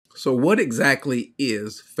So what exactly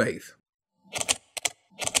is faith?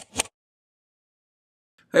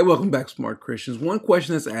 Hey, welcome back, smart Christians. One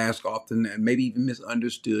question that's asked often and maybe even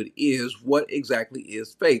misunderstood is what exactly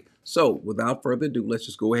is faith? So without further ado, let's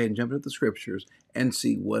just go ahead and jump into the scriptures and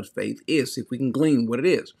see what faith is, see if we can glean what it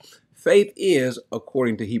is. Faith is,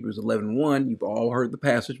 according to Hebrews 11:1, you've all heard the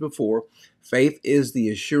passage before, faith is the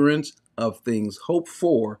assurance of things hoped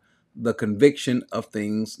for, the conviction of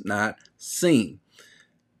things not seen.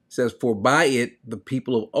 It says, for by it the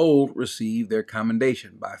people of old received their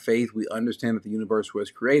commendation. By faith we understand that the universe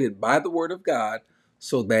was created by the word of God,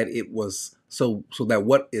 so that it was so that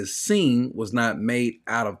what is seen was not made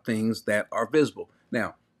out of things that are visible.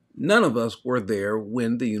 Now, none of us were there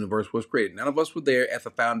when the universe was created. None of us were there at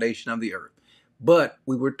the foundation of the earth. But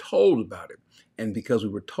we were told about it. And because we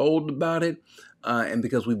were told about it, and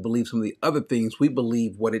because we believe some of the other things, we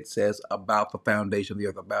believe what it says about the foundation of the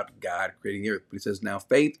earth, about God creating the earth. But it says, now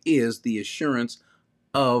faith is the assurance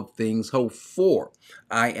of things hoped for.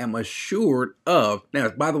 I am assured of. Now,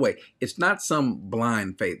 by the way, it's not some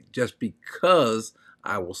blind faith. Just because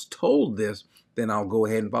I was told this, then I'll go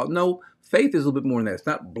ahead and follow. No, faith is a little bit more than that. It's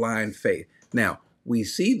not blind faith. Now, we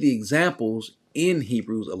see the examples in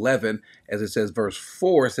Hebrews 11, as it says, verse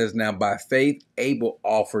 4, it says, now by faith Abel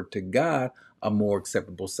offered to God a more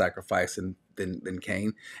acceptable sacrifice than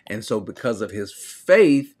Cain. And so because of his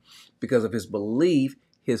faith, because of his belief,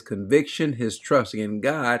 his conviction, his trusting in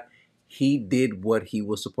God, he did what he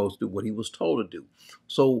was supposed to do, what he was told to do.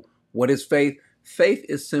 So what is faith? Faith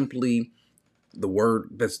is simply, the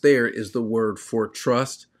word that's there is the word for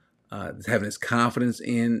trust, having his confidence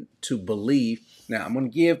in, to believe. Now, I'm going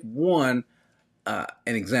to give an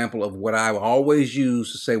example of what I always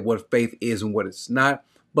use to say what faith is and what it's not.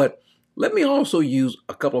 But let me also use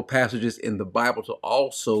a couple of passages in the Bible to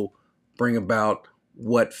also bring about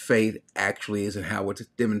what faith actually is and how it's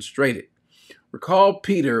demonstrated. Recall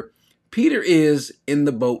Peter. Peter is in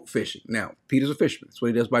the boat fishing. Now, Peter's a fisherman. That's what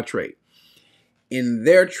he does by trade. In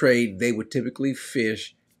their trade, they would typically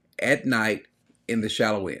fish at night in the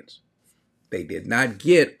shallow ends. They did not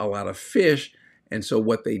get a lot of fish, and so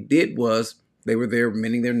what they did was they were there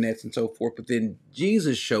mending their nets and so forth, but then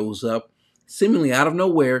Jesus shows up seemingly out of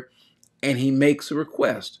nowhere, and he makes a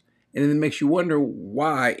request. And then it makes you wonder,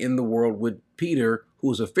 why in the world would Peter,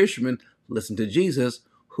 who is a fisherman, listen to Jesus,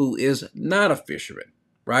 who is not a fisherman,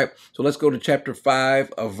 right? So let's go to chapter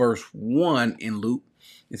 5 of verse 1 in Luke.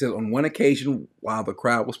 It says, on one occasion, while the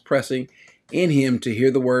crowd was pressing in him to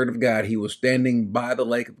hear the word of God, he was standing by the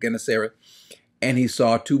lake of Gennesaret, and he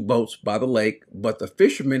saw two boats by the lake, but the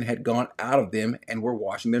fishermen had gone out of them and were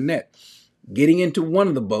washing their net. Getting into one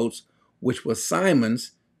of the boats, which was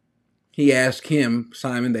Simon's, he asked him,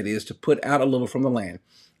 Simon that is, to put out a little from the land.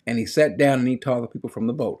 And he sat down and he taught the people from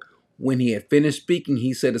the boat. When he had finished speaking,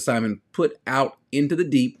 he said to Simon, put out into the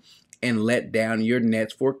deep and let down your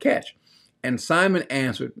nets for a catch. And Simon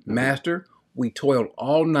answered, Master, we toiled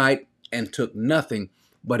all night and took nothing,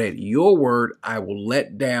 but at your word I will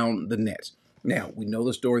let down the nets. Now, we know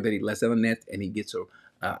the story that he lets down the nets and he gets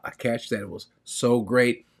a catch that was so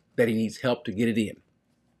great that he needs help to get it in.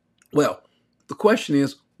 Well, the question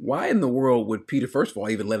is, why in the world would Peter, first of all,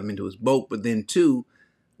 even let him into his boat, but then two,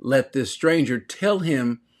 let this stranger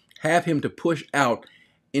have him to push out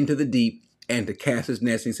into the deep and to cast his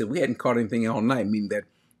nets? And he said, we hadn't caught anything all night, meaning that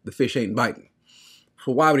the fish ain't biting.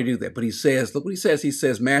 So why would he do that? But he says, look what he says. He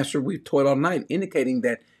says, Master, we've toiled all night, indicating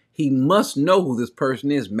that he must know who this person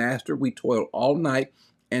is. Master, we toiled all night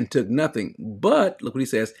and took nothing. But look what he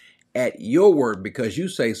says, at your word, because you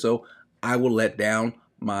say so, I will let down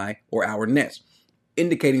our nets.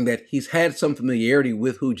 Indicating that he's had some familiarity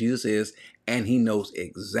with who Jesus is, and he knows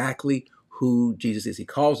exactly who Jesus is. He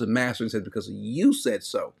calls him Master and says, because you said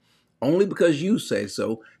so. Only because you say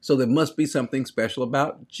so. So there must be something special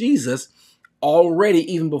about Jesus already,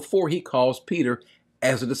 even before he calls Peter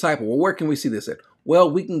as a disciple. Well, where can we see this at? Well,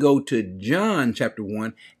 we can go to John chapter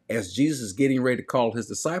 1 as Jesus is getting ready to call his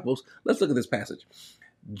disciples. Let's look at this passage.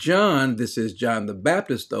 John, this is John the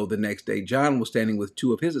Baptist, though, the next day, John was standing with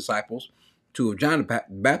two of his disciples, two of John the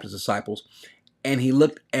Baptist's disciples, and he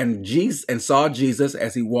looked and saw Jesus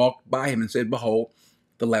as he walked by him and said, behold,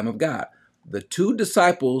 the Lamb of God. The two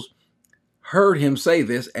disciples heard him say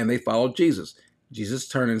this, and they followed Jesus. Jesus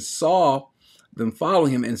turned and saw them follow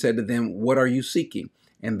him and said to them, what are you seeking?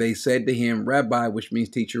 And they said to him, Rabbi, which means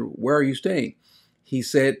teacher, where are you staying? He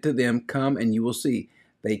said to them, come and you will see.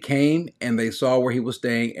 They came and they saw where he was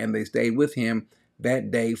staying, and they stayed with him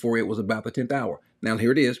that day, for it was about the 10th hour. Now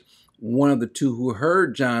here it is. One of the two who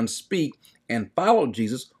heard John speak and followed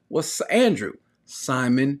Jesus was Andrew,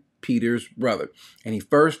 Simon Peter's brother. And he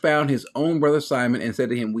first found his own brother Simon and said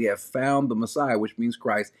to him, "We have found the Messiah," which means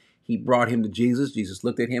Christ. He brought him to Jesus. Jesus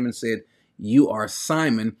looked at him and said, "You are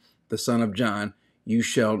Simon, the son of John. You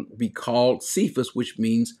shall be called Cephas," which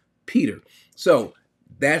means Peter. So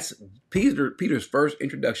that's Peter's first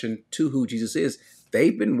introduction to who Jesus is.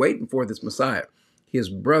 They've been waiting for this Messiah. His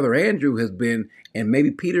brother Andrew has been, and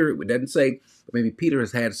maybe Peter, it doesn't say, but maybe Peter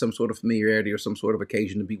has had some sort of familiarity or some sort of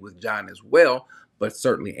occasion to be with John as well. But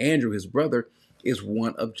certainly Andrew, his brother, is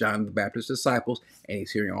one of John the Baptist's disciples, and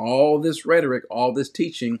he's hearing all this rhetoric, all this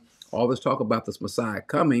teaching, all this talk about this Messiah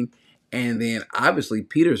coming. And then obviously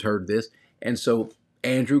Peter's heard this, and so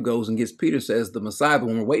Andrew goes and gets Peter, says, "The Messiah, the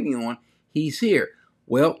one we're waiting on, he's here."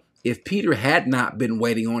 Well, if Peter had not been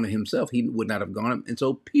waiting on it himself, he would not have gone. And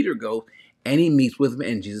so Peter goes and he meets with him,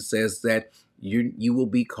 and Jesus says that you will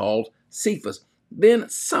be called Cephas. Then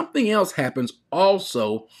something else happens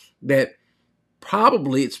also that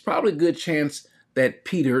it's probably a good chance that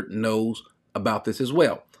Peter knows about this as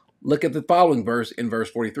well. Look at the following verse in verse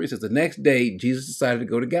 43. It says, "The next day Jesus decided to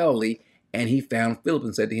go to Galilee, and he found Philip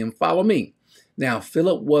and said to him, 'Follow me.' Now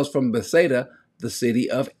Philip was from Bethsaida, the city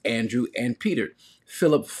of Andrew and Peter.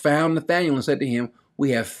 Philip found Nathanael and said to him,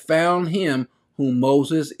 'We have found him whom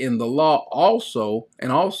Moses in the law also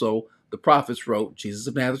the prophets wrote, Jesus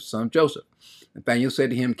of Nazareth, son of Joseph.' Nathanael said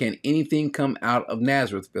to him, 'Can anything come out of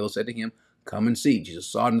Nazareth?' Philip said to him, 'Come and see.' Jesus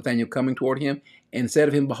saw Nathanael coming toward him and said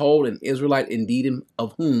of him, 'Behold, an Israelite indeed,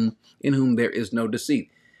 in whom there is no deceit.'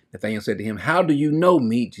 Nathanael said to him, 'How do you know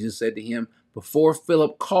me?' Jesus said to him, 'Before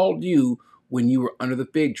Philip called you, when you were under the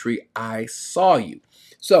fig tree, I saw you.'"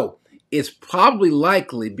 So it's probably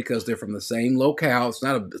likely, because they're from the same locale, it's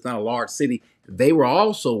not a large city, they were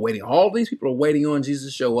also waiting. All these people are waiting on Jesus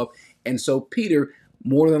to show up. And so Peter,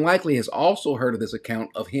 more than likely, has also heard of this account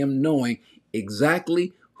of him knowing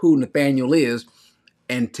exactly who Nathanael is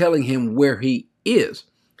and telling him where he is.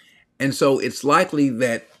 And so it's likely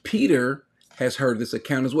that Peter has heard this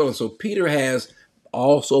account as well. And so Peter has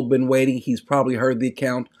also been waiting. He's probably heard the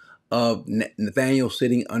account of Nathanael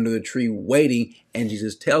sitting under the tree waiting, and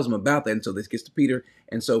Jesus tells him about that. And so this gets to Peter.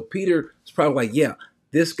 And so Peter is probably like, yeah,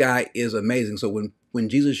 this guy is amazing. So when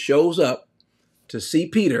Jesus shows up to see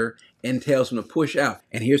Peter and tells him to push out,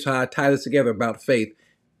 and here's how I tie this together about faith.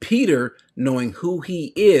 Peter, knowing who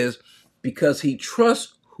he is, because he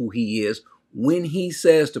trusts who he is, when he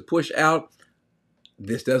says to push out,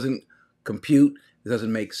 this doesn't compute, this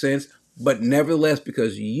doesn't make sense, but nevertheless,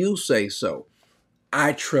 because you say so,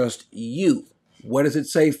 I trust you. What does it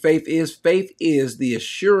say faith is? Faith is the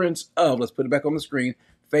assurance of, let's put it back on the screen,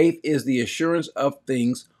 faith is the assurance of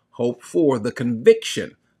things hoped for, the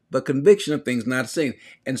conviction of things not seen.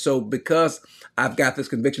 And so because I've got this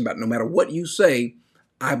conviction about no matter what you say,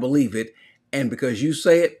 I believe it. And because you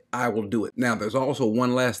say it, I will do it. Now, there's also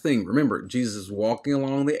one last thing. Remember, Jesus is walking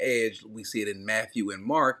along the edge. We see it in Matthew and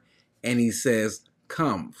Mark. And he says,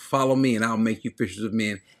 "Come, follow me, and I'll make you fishers of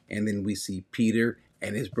men." And then we see Peter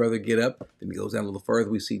and his brother get up. Then he goes down a little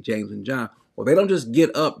further. We see James and John. Well, they don't just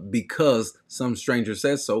get up because some stranger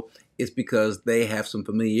says so. It's because they have some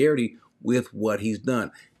familiarity with what he's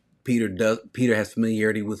done. Peter has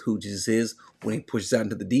familiarity with who Jesus is when he pushes out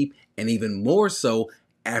into the deep, and even more so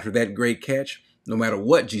after that great catch. No matter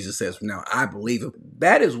what Jesus says from now, I believe him.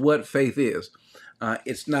 That is what faith is.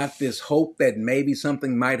 It's not this hope that maybe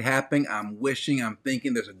something might happen. I'm wishing, I'm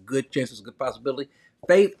thinking, there's a good chance, there's a good possibility.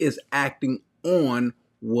 Faith is acting on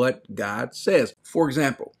what God says. For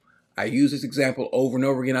example, I use this example over and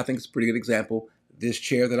over again. I think it's a pretty good example. This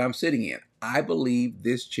chair that I'm sitting in, I believe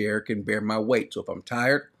this chair can bear my weight. So if I'm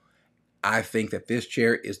tired, I think that this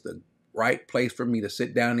chair is the right place for me to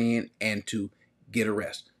sit down in and to get a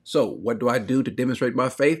rest. So what do I do to demonstrate my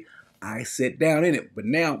faith? I sit down in it. But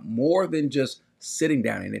now, more than just sitting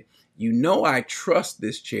down in it, I trust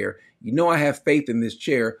this chair. I have faith in this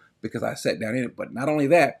chair because I sat down in it. But not only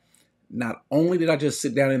that, not only did I just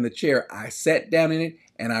sit down in the chair, I sat down in it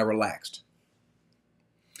and I relaxed.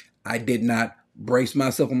 I did not brace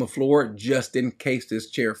myself on the floor just in case this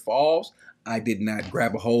chair falls. I did not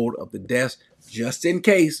grab a hold of the desk just in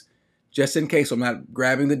case. So I'm not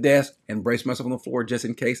grabbing the desk and brace myself on the floor just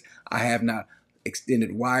in case. I have not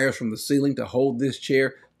extended wires from the ceiling to hold this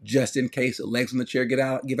chair just in case the legs on the chair give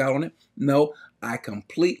out on it. No, I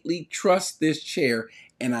completely trust this chair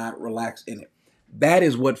and I relax in it. That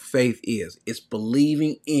is what faith is. It's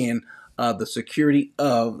believing in the security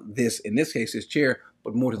of this, in this case, this chair,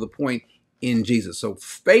 but more to the point, in Jesus. So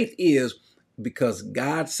faith is because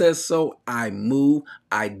God says so, I move.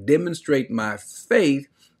 I demonstrate my faith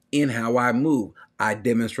in how I move. I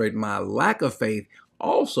demonstrate my lack of faith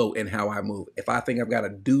also in how I move. If I think I've got to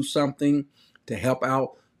do something to help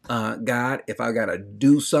out God, if I got to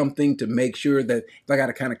do something to make sure that if I got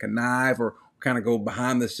to kind of connive or kind of go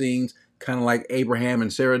behind the scenes, kind of like Abraham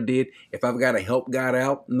and Sarah did, if I've got to help God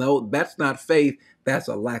out, no, that's not faith. That's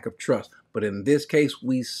a lack of trust. But in this case,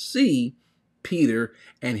 we see Peter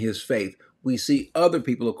and his faith. We see other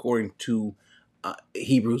people, according to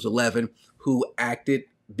Hebrews 11, who acted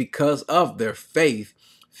because of their faith.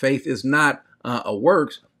 Faith is not a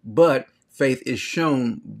works, but faith is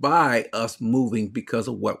shown by us moving because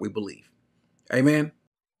of what we believe. Amen.